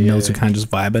really have any notes. We're kind of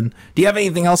just vibing. Do you have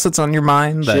anything else that's on your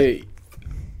mind? Shit,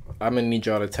 I'm gonna need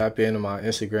y'all to tap into my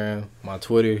Instagram, my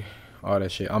Twitter, all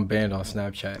that shit. I'm banned on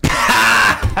Snapchat.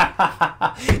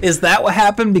 Is that what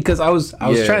happened? Because I was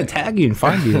trying to tag you and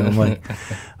find you. And I'm like,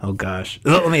 oh gosh.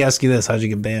 Let me ask you this: how'd you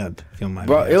get banned? If you don't mind,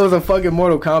 bro, it was a fucking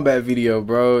Mortal Kombat video,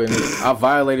 bro, and I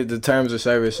violated the terms of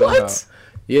service somehow. What?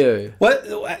 Yeah. What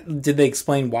did they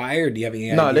explain why, or do you have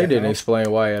any idea? No, they didn't explain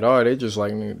why at all. They just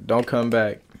like, don't come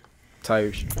back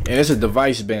type shit. And it's a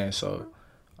device ban, so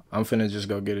I'm finna just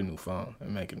go get a new phone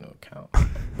and make a new account.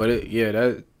 But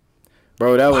it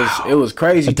was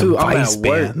crazy too. I'm at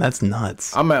work. That's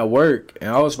nuts. I'm at work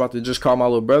and I was about to just call my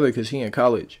little brother because he in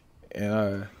college.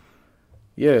 And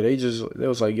they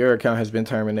was like, your account has been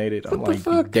terminated. I'm like,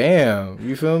 fuck? Damn,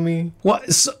 you feel me?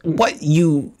 What? So, what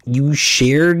you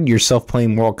shared yourself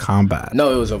playing Mortal Kombat?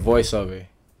 No, it was a voiceover.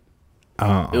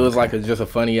 Oh, it was like just a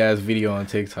funny ass video on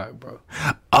TikTok, bro.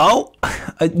 Oh,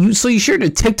 so you shared a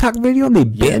TikTok video and they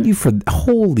banned you for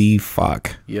holy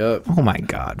fuck. Yep. Oh my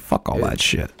god, fuck all that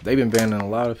shit. They've been banning a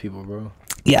lot of people, bro.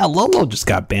 Yeah, Lolo just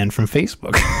got banned from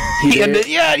Facebook. He had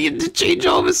to change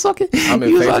all of his fucking. I'm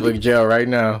in Facebook jail right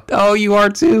now. Oh, you are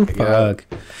too? Fuck.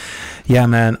 Yeah,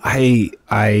 man.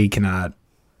 I cannot.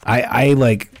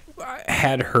 I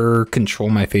had her control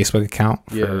my Facebook account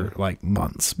for like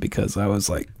months because I was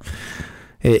like,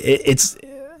 it's.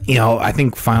 I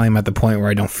think finally I'm at the point where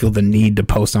I don't feel the need to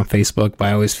post on Facebook, but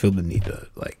I always feel the need to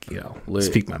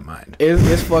speak my mind.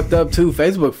 It's fucked up too.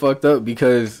 Facebook fucked up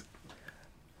because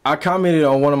I commented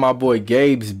on one of my boy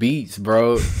Gabe's beats,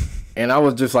 bro, and I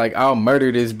was just like, I'll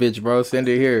murder this bitch, bro. Send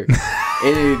it here.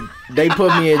 And they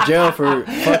put me in jail for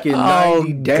fucking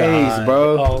 90 days,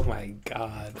 bro. Oh my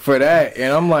god. For that,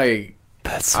 and I'm like,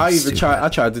 that's so I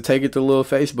tried to take it to little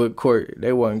Facebook court.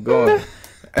 They wasn't going.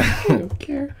 I don't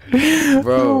care,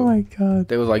 bro. Oh my god.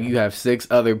 They was like, you have 6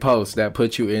 other posts that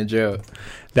put you in jail.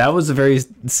 That was a very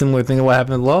similar thing to what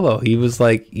happened to Lolo. He was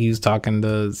talking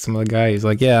to some other guy. He's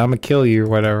like, yeah, I'm gonna kill you or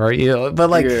whatever. But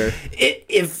like,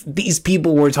 if these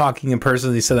people were talking in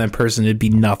person, they said that in person, it'd be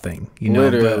nothing.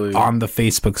 Literally. But on the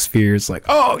Facebook sphere, it's like,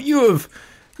 oh, you have,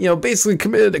 basically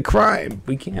committed a crime.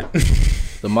 We can't.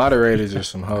 The moderators are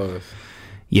some hoes.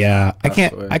 Yeah, I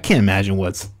can't imagine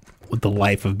what the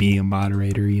life of being a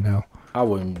moderator. I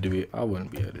wouldn't be able to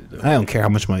do it. I don't care how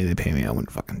much money they pay me. I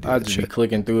wouldn't fucking do I'd that just shit. be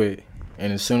clicking through it.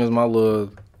 And as soon as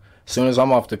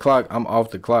I'm off the clock, I'm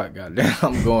off the clock. Goddamn,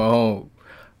 I'm going home.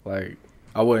 Like,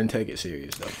 I wouldn't take it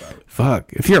serious though. Probably.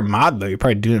 Fuck. If you're a mod though, you're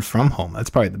probably doing it from home. That's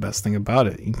probably the best thing about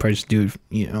it. You can probably just do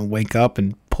it, wake up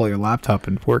and pull your laptop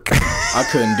and work. I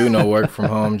couldn't do no work from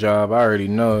home job. I already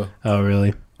know. Oh, really?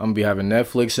 I'm gonna be having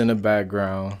Netflix in the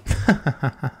background.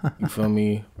 You feel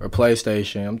me? Or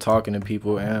PlayStation. I'm talking to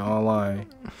people and online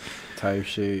type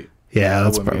shit. Yeah,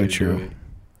 that's probably true.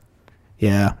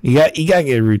 Yeah, you got to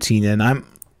get a routine in. I'm,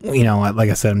 like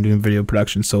I said, I'm doing video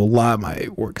production, so a lot of my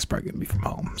work is probably gonna be from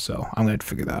home. So I'm gonna have to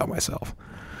figure that out myself.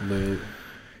 Lit.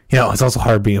 It's also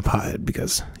hard being a pothead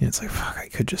because it's like, fuck, I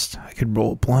could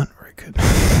roll a blunt, or I could.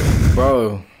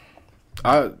 Bro,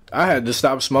 I had to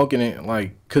stop smoking it,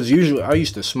 like, cause usually I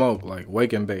used to smoke, like,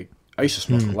 wake and bake. I used to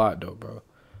smoke a lot though, bro.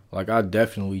 Like, I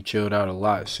definitely chilled out a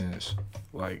lot since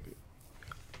like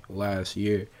last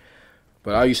year.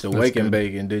 But I used to wake and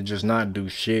bake and did just not do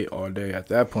shit all day. At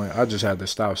that point, I just had to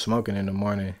stop smoking in the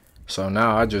morning. So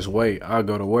now I just wait. I'll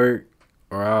go to work,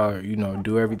 or I'll,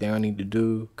 do everything I need to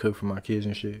do, cook for my kids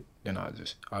and shit. Then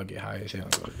I'll get high as hell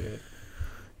and go to bed.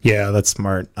 Yeah, that's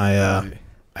smart. I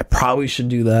probably should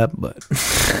do that, but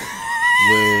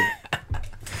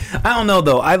I don't know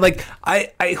though.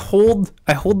 I hold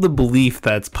the belief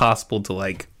that it's possible to,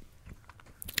 like,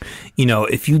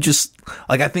 if you just,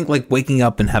 like, I think, like, waking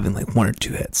up and having, like, 1 or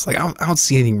 2 hits, like, I don't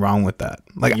see anything wrong with that.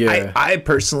 Like, yeah. I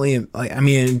personally, like, I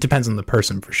mean, it depends on the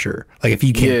person for sure. Like, if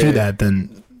you can't do that,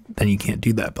 then you can't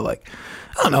do that. But, like,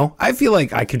 I don't know. I feel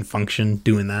like I can function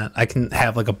doing that. I can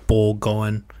have, like, a bowl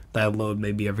going that I load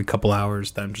maybe every couple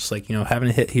hours that I'm just, like, having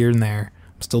a hit here and there.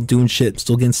 I'm still doing shit,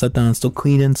 still getting stuff done, still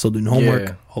cleaning, still doing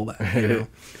homework, all that,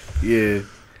 Yeah.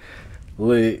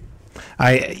 Lit.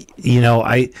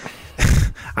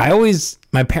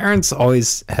 My parents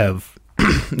always have,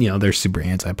 they're super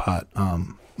anti-pot.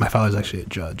 My father's actually a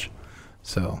judge,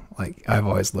 so, like, I've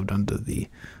always lived under the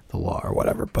law or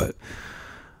whatever, but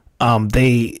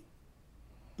they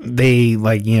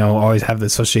like, always have the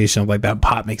association of, like, that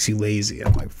pot makes you lazy.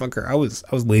 I'm like, fucker, I was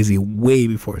lazy way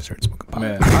before I started smoking pot.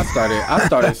 Man, I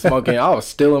started smoking. I was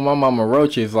stealing my mama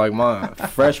roaches like my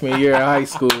freshman year in high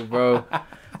school, bro.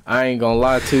 I ain't gonna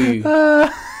lie to you.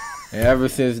 And ever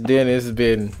since then, it's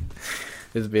been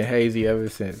hazy ever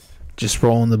since. Just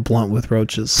rolling the blunt with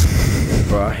roaches.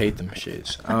 Bro, I hate them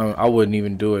shits. I wouldn't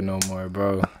even do it no more,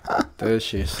 bro. That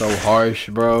shit's so harsh,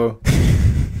 bro.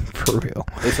 For real.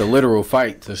 It's a literal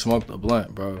fight to smoke the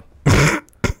blunt, bro.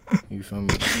 You feel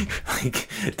me? Like,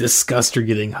 disgust or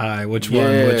getting high. Which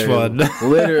one?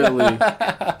 Literally.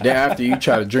 Then after you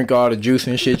try to drink all the juice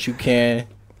and shit you can,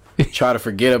 try to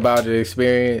forget about the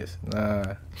experience.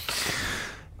 Nah.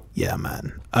 Yeah,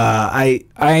 man. I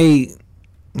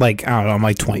like, I don't know, I'm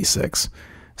like 26.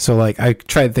 So, like, I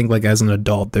try to think, like, as an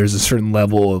adult, there's a certain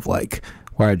level of, like,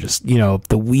 where I just, if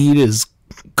the weed is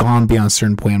gone beyond a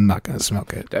certain point, I'm not going to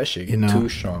smoke it. That shit get too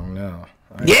strong now.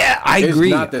 I agree.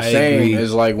 It's not the same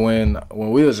as, like, when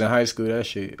we was in high school, that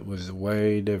shit was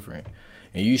way different.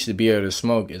 And you used to be able to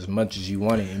smoke as much as you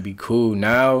wanted and be cool.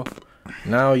 Now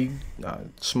you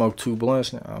smoke 2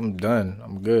 blunts. I'm done.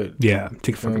 I'm good. Yeah,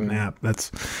 take a fucking nap.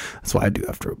 That's what I do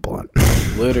after a blunt.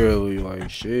 Literally, like,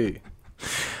 shit.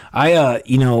 I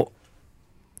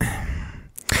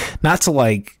not to,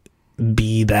 like,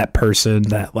 be that person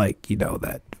that, like,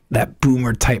 that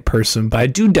boomer type person, but I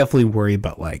do definitely worry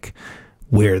about, like,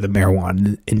 where the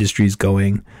marijuana industry is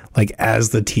going, like, as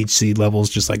the THC levels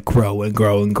just, like, grow and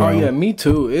grow and grow. Oh yeah, me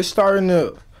too. It's starting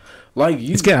to, like,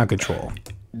 it's getting out of control.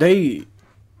 The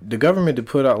government to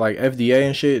put out, like, FDA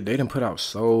and shit, they done put out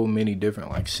so many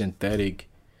different, like, synthetic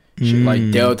shit,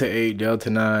 like Delta 8, Delta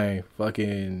 9,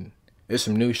 fucking, there's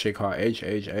some new shit called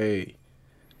HHA.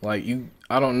 Like,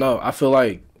 I don't know. I feel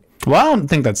like, well, I don't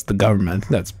think that's the government. I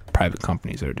think that's private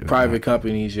companies that are doing private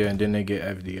companies, yeah, and then they get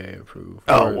FDA approved.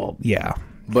 Well, yeah.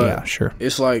 But yeah, sure.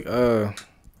 It's like,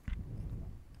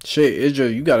 shit, it's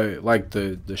just, you gotta, like,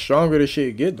 the stronger the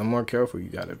shit get, the more careful you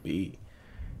gotta be.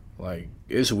 Like,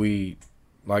 it's weed.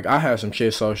 Like, I had some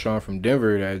shit so strong from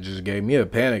Denver that just gave me a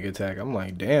panic attack. I'm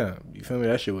like, damn, you feel me?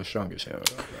 That shit was strong as hell.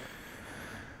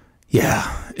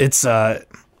 Yeah, it's and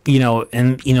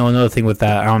another thing with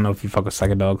that, I don't know if you fuck with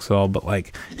psychedelics at all, but,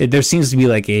 like, there seems to be,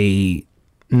 like, a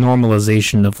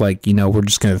normalization of, like, we're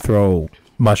just gonna throw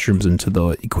mushrooms into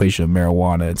the equation of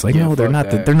marijuana. It's like, no, they're not.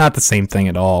 They're not the same thing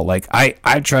at all. Like,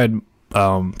 I tried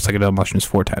psychedelic mushrooms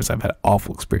 4 times. I've had an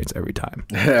awful experience every time.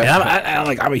 And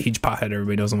I'm a huge pothead.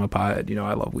 Everybody knows I'm a pothead.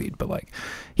 I love weed, but, like,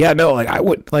 yeah, no, like, I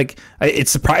would, like, it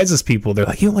surprises people. They're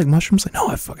like, you don't like mushrooms? Like, no,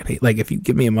 I fucking hate. Like, if you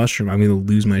give me a mushroom, I'm gonna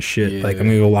lose my shit. Yeah. Like, I'm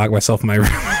gonna go lock myself in my room.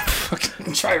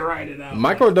 fucking try to ride it out.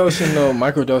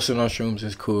 Microdosing on shrooms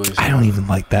is cool. I don't even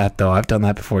like that though. I've done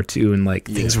that before too, and like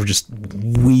things were just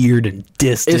weird and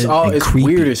distant. It's creepy.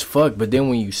 Weird as fuck. But then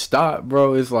when you stop,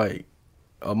 bro, it's like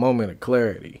a moment of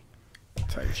clarity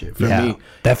type shit for me.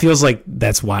 That feels like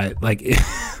that's why like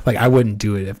like I wouldn't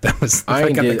do it if that was. I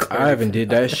haven't did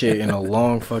that shit in a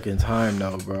long fucking time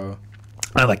though, bro.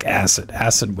 I like acid.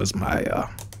 Acid was my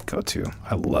go-to.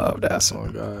 I loved acid. Oh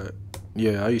my god.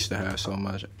 Yeah, I used to have so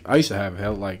much. I used to have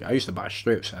I used to buy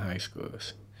strips in high school.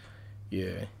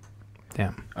 Yeah.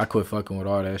 Damn. I quit fucking with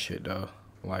all that shit though.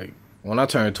 Like when I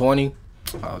turned 20,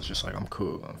 I was just like, I'm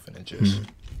cool. I'm finna just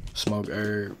smoke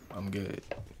herb. I'm good.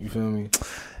 You feel me?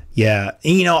 Yeah.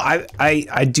 And, you know,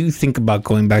 I do think about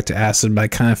going back to acid, but I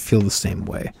kind of feel the same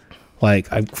way.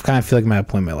 Like I kind of feel like I'm at a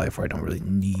point in my life where I don't really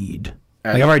need.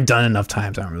 Like I've already done enough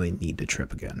times. I don't really need to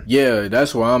trip again. Yeah,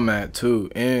 that's where I'm at too.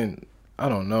 And I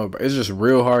don't know, but it's just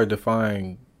real hard to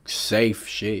find safe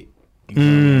shit.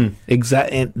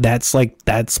 Exactly. And that's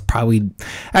probably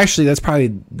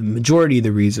the majority of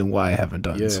the reason why I haven't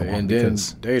done it so long. And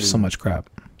because then there's so much crap.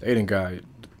 They done got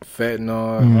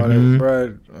fentanyl, all that,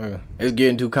 bro. It's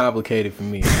getting too complicated for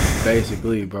me,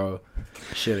 basically, bro.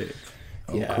 Shit.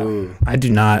 I'm cool. I do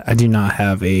not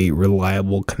have a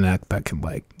reliable connect that can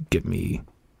like give me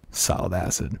solid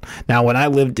acid. Now, when I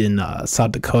lived in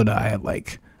South Dakota, I had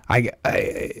I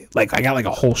got like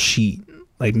a whole sheet.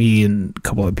 Like me and a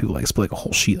couple other people like split like a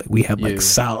whole sheet. Like we had like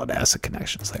solid acid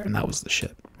connections there, and that was the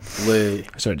shit. Lit.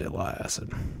 I started to do a lot of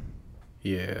acid.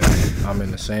 Yeah, I'm in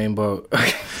the same boat.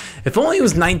 If only it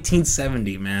was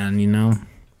 1970, man. You know.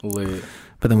 Lit.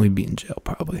 But then we'd be in jail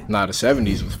probably. Nah, the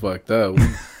 70s was fucked up.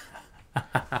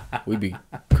 We'd be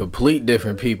complete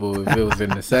different people if it was in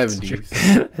the 70s.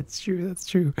 That's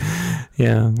true.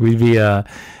 Yeah, we'd be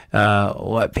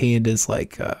what painted as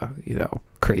like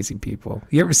crazy people.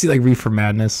 You ever see like Reefer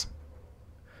Madness?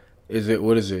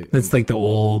 What is it? It's like the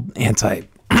old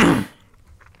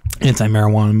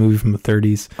anti-marijuana movie from the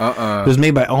 30s. It was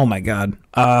made by, oh my god.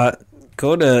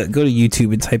 Go to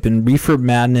YouTube and type in Reefer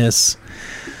Madness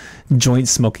joint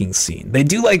smoking scene. They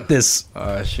do like this.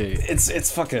 Shit.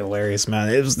 It's fucking hilarious, man.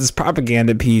 It was this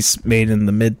propaganda piece made in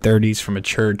the mid 30s from a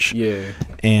church. Yeah.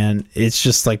 And it's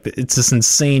just like it's this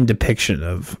insane depiction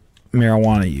of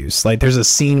marijuana use. Like there's a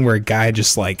scene where a guy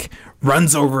just like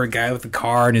runs over a guy with a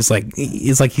car and it's like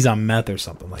he's on meth or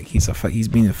something. Like he's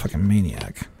being a fucking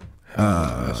maniac.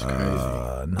 That's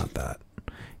crazy. Not that.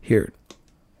 Here.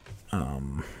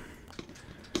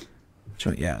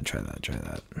 Try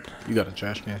that. You got a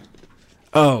trash can?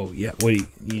 Oh yeah. What do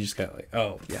you just got like?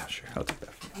 Oh yeah, sure. I'll take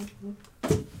that.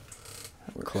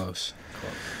 We're close.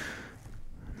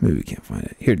 Maybe we can't find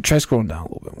it. Here, try scrolling down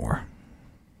a little bit more.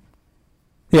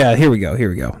 Yeah, here we go.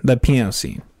 That piano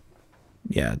scene.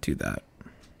 Yeah, do that.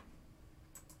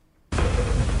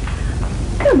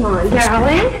 Come on,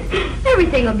 darling.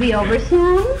 Everything will be over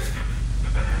soon.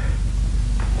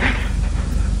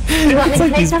 You want me It's to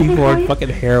like take these something people for are you? fucking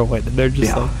heroin and they're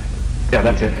just like. Yeah,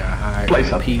 that's it. Play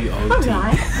something. All P-O-T.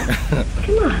 right.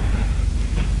 Come on.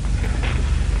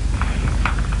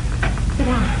 Sit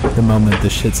down. The moment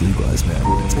this shit's legalized, man,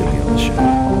 it's gonna be on the show.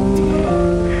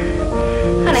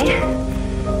 Honey,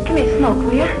 give me a smoke,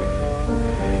 will you?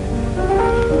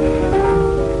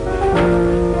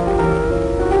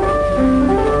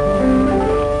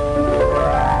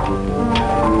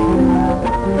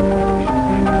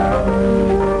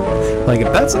 Like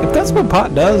if that's what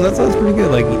pot does, that sounds pretty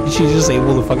good. Like she's just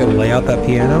able to fucking lay out that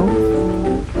piano.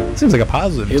 Seems like a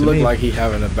positive. It to looked me. like he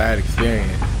having a bad experience.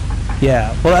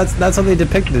 Yeah, well that's how they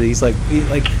depicted it. He's like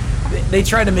they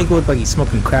tried to make it look like he's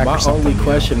smoking crack. My or something. only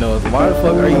question though is why the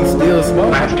fuck are you still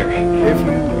smoking? Master. If you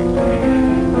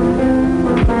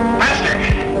Master!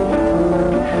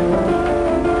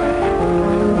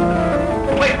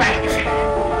 Play faster!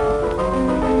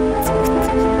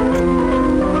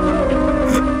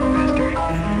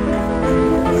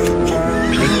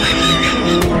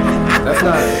 that's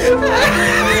not.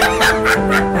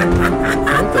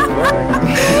 What the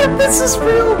fuck? This is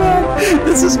real, man.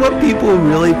 This is what people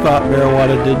really thought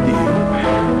marijuana did to you.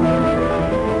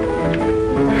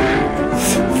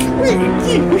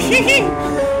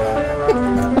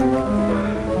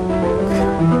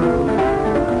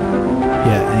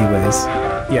 Yeah, anyways.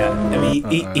 Yeah, I mean,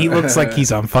 he looks like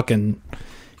he's on fucking,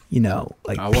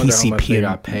 like I wonder how much PCP. they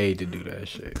got paid to do that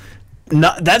shit.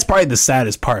 No, that's probably the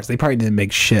saddest part. They probably didn't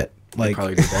make shit. Like,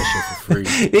 Probably did that shit for free.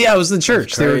 yeah, it was the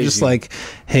church. They were just crazy. like,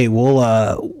 "Hey,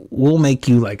 we'll make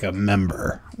you like a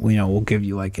member. We'll give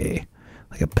you like a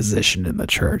position in the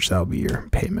church. That'll be your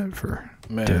payment for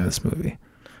doing Man. this movie."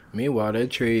 Meanwhile, they're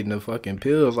trading the fucking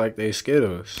pills like they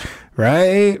Skittles.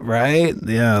 Right.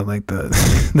 Yeah, like the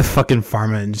the fucking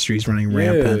pharma industry's running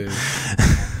rampant.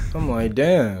 I'm like,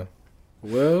 damn.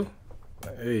 Well,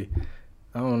 hey,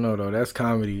 I don't know though. That's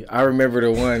comedy. I remember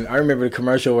the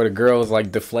commercial where the girl was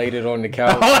like deflated on the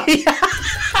couch. Oh, yeah.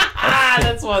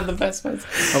 That's one of the best ones.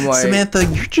 I'm like, Samantha,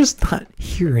 you're just not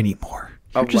here anymore.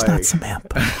 You're I'm just like- not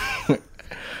Samantha.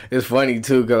 It's funny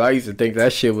too, cause I used to think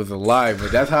that shit was a lie, but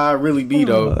that's how I really be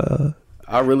though.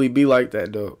 I really be like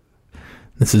that though.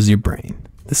 This is your brain.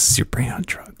 This is your brain on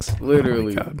drugs.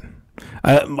 Literally. Oh my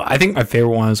God. I think my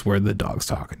favorite one is where the dog's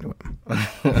talking to him.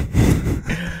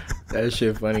 That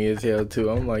shit funny as hell too.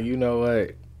 I'm like, you know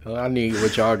what? I need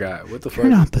what y'all got. What the fuck?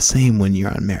 You're not the same when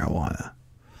you're on marijuana.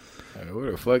 Like,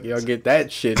 where the fuck y'all get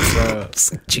that shit from?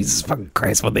 It's like, Jesus fucking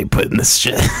Christ, what they put in this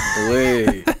shit.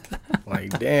 Wait.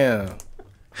 Like, damn.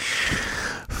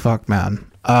 Fuck, man.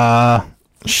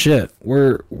 Shit.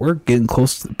 We're getting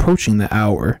close to approaching the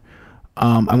hour.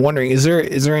 I'm wondering, is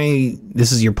there any?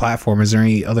 This is your platform. Is there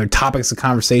any other topics of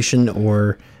conversation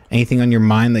or anything on your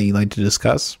mind that you'd like to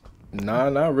discuss? Nah,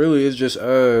 not really. It's just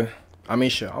I mean,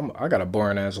 shit. I got a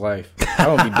boring ass life. I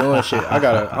don't be doing shit.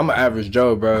 I'm an average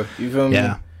Joe, bro. You feel me?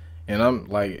 Yeah. And I'm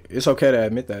like, it's okay to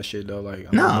admit that shit though. Like,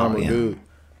 I'm No, a normal yeah. dude.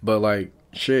 But like,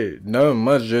 shit, nothing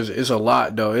much. Just it's a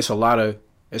lot though. It's a lot of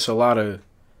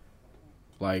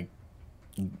like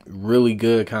really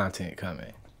good content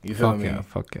coming. You feel me?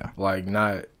 Fuck yeah. Like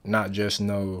not just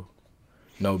no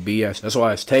BS. That's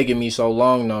why it's taking me so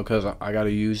long though, cause I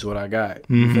gotta use what I got.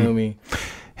 You feel me?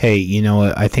 Hey, you know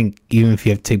what? I think even if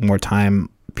you have to take more time,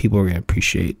 people are gonna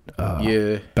appreciate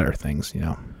better things. You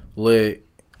know.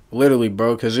 Literally,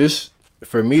 bro. Cause it's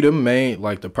for me the main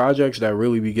like the projects that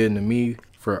really be getting to me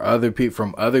for other people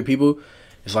from other people.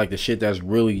 It's like the shit that's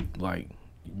really like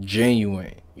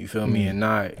genuine. You feel me? And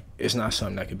it's not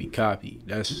something that could be copied.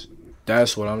 That's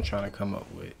what I'm trying to come up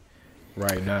with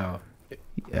right now.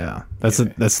 Yeah, that's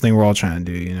the thing we're all trying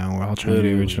to do. You know, we're all trying to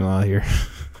be original out here.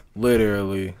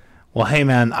 Literally. Well, hey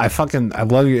man, I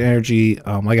love your energy.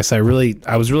 Like I said,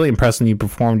 I was really impressed when you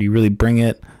performed. You really bring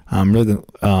it. I'm really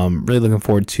looking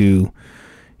forward to,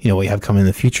 what you have coming in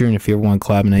the future. And if you ever want to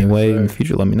collab in any way in the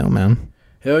future, let me know, man.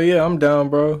 Hell yeah, I'm down,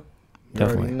 bro. You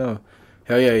Definitely. already know.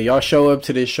 Hell yeah, y'all show up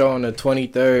to this show on the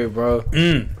 23rd, bro.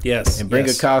 Yes. And bring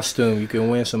a costume. You can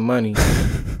win some money.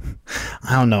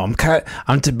 I don't know.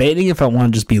 I'm debating if I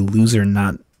want to just be a loser and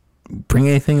not bring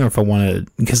anything, or if I want to,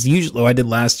 because usually what I did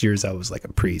last year is I was like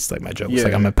a priest. Like my joke was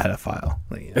like I'm a pedophile.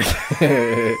 Like,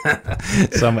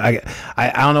 so I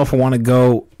don't know if I want to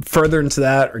go further into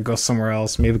that or go somewhere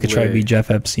else. Maybe we could try to be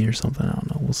Jeff Epstein or something. I don't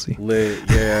know. We'll see.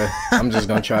 Yeah. I'm just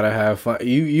gonna try to have fun.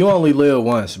 You only live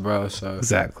once, bro. So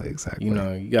Exactly.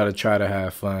 you gotta try to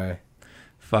have fun.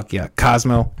 Fuck yeah,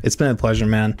 Cosmo. It's been a pleasure,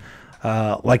 man.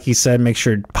 Like you said, make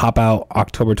sure to pop out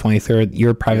October 23rd.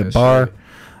 Your private bar. Sir.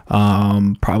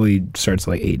 Probably starts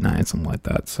like 8, 9, something like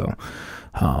that. So,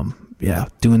 yeah,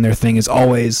 doing their thing as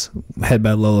always. Head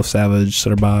by Lolo Savage,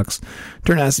 Sutterbox.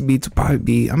 Turn Acid Beats will probably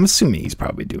be. I'm assuming he's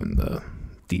probably doing the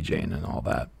DJing and all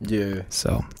that. Yeah.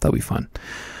 So that'll be fun.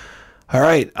 All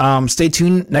right. Stay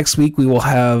tuned. Next week we will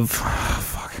have.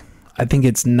 I think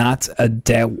it's not a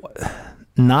Don.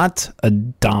 Not a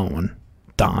Don.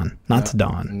 And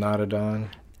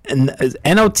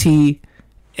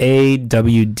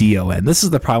NOTAWDON. This is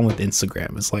the problem with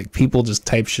Instagram. It's like people just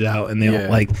type shit out and they don't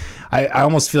like. I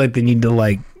almost feel like they need to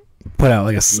like put out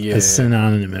like a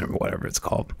synonym or whatever it's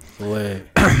called.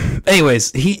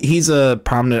 Anyways, he's a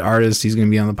prominent artist. He's gonna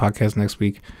be on the podcast next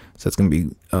week, so it's gonna be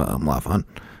a lot of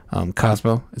fun.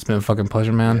 Cosmo, it's been a fucking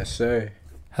pleasure, man. Yes, sir.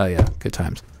 Hell yeah, good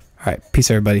times. All right,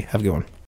 peace, everybody. Have a good one.